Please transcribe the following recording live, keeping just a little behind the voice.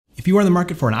If you are in the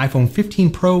market for an iPhone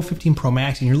 15 Pro, 15 Pro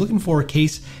Max, and you're looking for a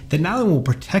case that not only will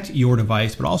protect your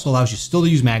device, but also allows you still to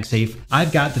use MagSafe,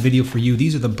 I've got the video for you.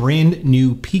 These are the brand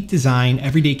new Peak Design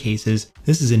everyday cases.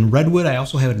 This is in Redwood. I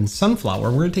also have it in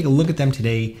Sunflower. We're gonna take a look at them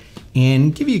today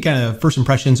and give you kind of first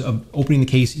impressions of opening the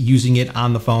case, using it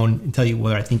on the phone, and tell you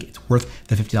whether I think it's worth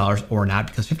the $50 or not,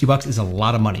 because 50 bucks is a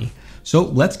lot of money. So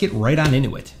let's get right on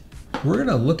into it. We're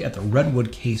gonna look at the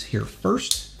Redwood case here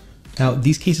first. Now,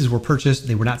 these cases were purchased.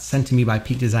 They were not sent to me by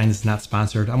Peak Design. This is not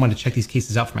sponsored. I want to check these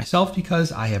cases out for myself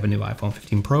because I have a new iPhone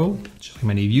 15 Pro, just like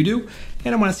many of you do,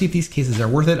 and I want to see if these cases are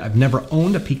worth it. I've never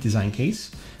owned a Peak Design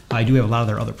case. I do have a lot of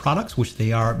their other products, which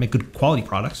they make good quality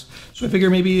products. So I figure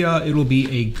maybe it'll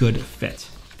be a good fit.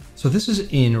 So this is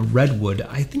in Redwood.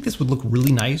 I think this would look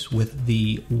really nice with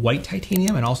the white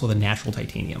titanium and also the natural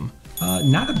titanium.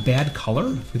 Not a bad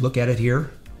color if we look at it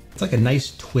here. It's like a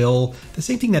nice twill, the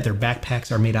same thing that their backpacks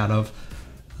are made out of.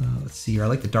 Let's see here, I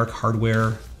like the dark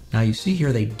hardware. Now you see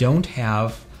here, they don't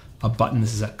have a button.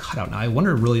 This is a cutout. Now I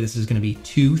wonder really this is gonna be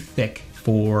too thick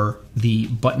for the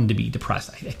button to be depressed.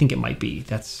 I think it might be.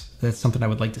 That's something I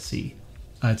would like to see.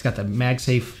 It's got the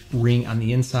MagSafe ring on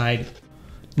the inside.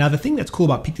 Now the thing that's cool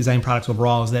about Peak Design products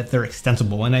overall is that they're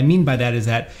extensible. And I mean by that is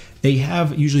that they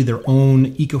have usually their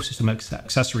own ecosystem of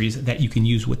accessories that you can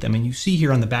use with them. And you see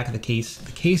here on the back of the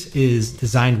case is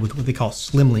designed with what they call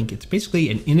Slim Link. It's basically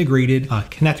an integrated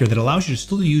connector that allows you to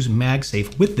still use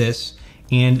MagSafe with this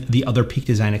and the other Peak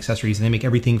Design accessories. And they make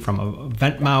everything from a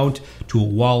vent mount to a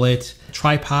wallet,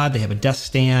 tripod, they have a desk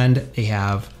stand, they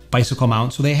have bicycle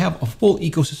mount. So they have a full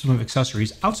ecosystem of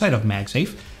accessories outside of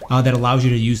MagSafe that allows you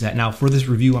to use that. Now for this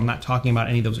review, I'm not talking about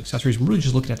any of those accessories. I'm really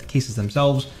just looking at the cases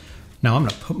themselves. Now I'm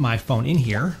gonna put my phone in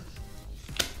here.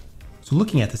 So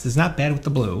looking at this, it's not bad with the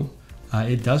blue.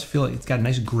 It does feel like it's got a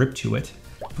nice grip to it,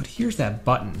 but here's that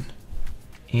button.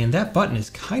 And that button is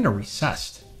kind of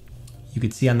recessed. You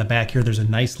can see on the back here, there's a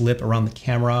nice lip around the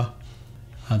camera.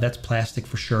 That's plastic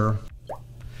for sure.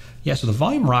 Yeah, so the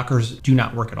volume rockers do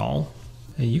not work at all.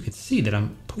 And you can see that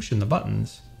I'm pushing the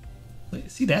buttons.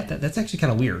 See that? That's actually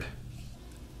kind of weird.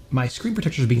 My screen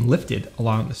protector is being lifted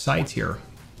along the sides here.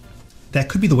 That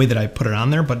could be the way that I put it on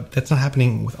there, but that's not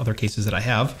happening with other cases that I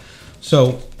have.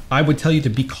 So I would tell you to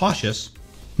be cautious.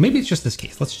 Maybe it's just this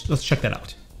case. Let's check that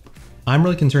out. I'm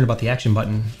really concerned about the action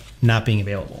button not being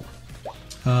available.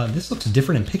 This looks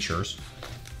different in pictures.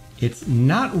 It's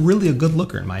not really a good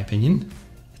looker in my opinion.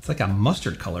 It's like a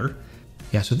mustard color.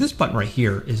 Yeah, so this button right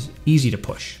here is easy to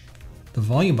push. The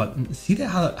volume button, see that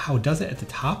how it does it at the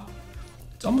top?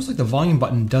 It's almost like the volume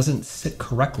button doesn't sit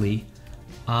correctly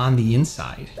on the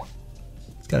inside.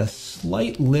 It's got a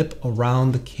slight lip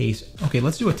around the case. Okay,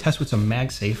 let's do a test with some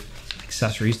MagSafe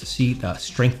accessories to see the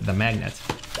strength of the magnet.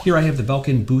 Here I have the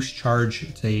Belkin Boost Charge.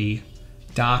 It's a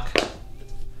dock,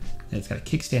 and it's got a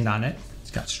kickstand on it.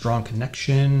 It's got strong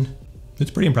connection.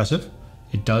 It's pretty impressive.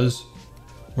 It does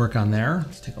work on there.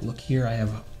 Let's take a look here. I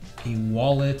have a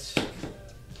wallet.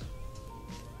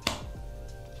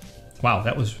 Wow,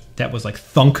 that was like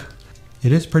thunk.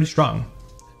 It is pretty strong.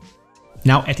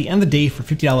 Now, at the end of the day, for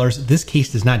 $50, this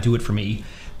case does not do it for me.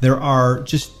 There are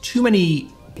just too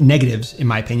many negatives, in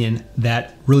my opinion,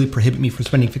 that really prohibit me from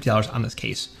spending $50 on this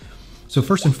case. So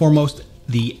first and foremost,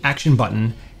 the action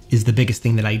button is the biggest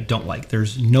thing that I don't like.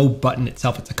 There's no button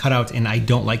itself, it's a cutout, and I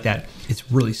don't like that. It's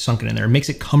really sunken in there. It makes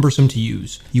it cumbersome to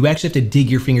use. You actually have to dig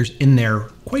your fingers in there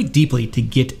quite deeply to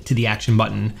get to the action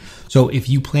button. So if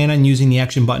you plan on using the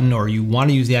action button or you want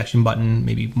to use the action button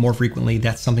maybe more frequently,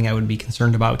 that's something I would be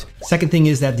concerned about. Second thing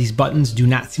is that these buttons do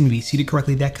not seem to be seated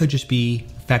correctly. That could just be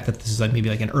the fact that this is maybe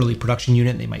like an early production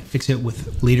unit. They might fix it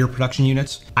with later production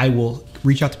units. I will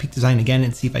reach out to Peak Design again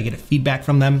and see if I get a feedback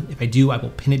from them. If I do, I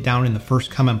will pin it down in the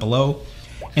first comment below.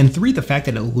 And three, the fact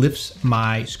that it lifts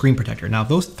my screen protector. Now, if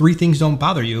those three things don't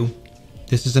bother you,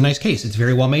 this is a nice case. It's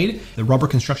very well made. The rubber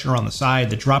construction around the side,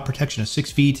 the drop protection is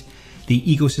 6 feet. The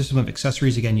ecosystem of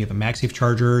accessories, again, you have a MagSafe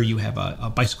charger, you have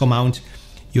a bicycle mount,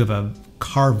 you have a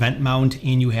car vent mount,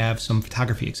 and you have some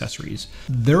photography accessories.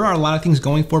 There are a lot of things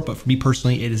going for it, but for me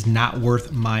personally, it is not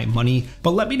worth my money.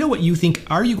 But let me know what you think.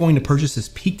 Are you going to purchase this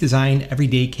Peak Design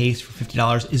everyday case for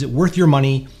 $50? Is it worth your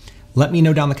money? Let me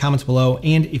know down in the comments below.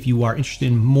 And if you are interested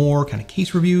in more kind of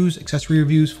case reviews, accessory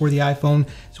reviews for the iPhone,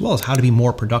 as well as how to be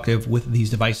more productive with these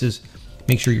devices,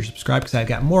 make sure you're subscribed because I've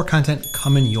got more content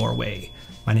coming your way.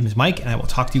 My name is Mike, and I will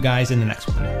talk to you guys in the next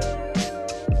one.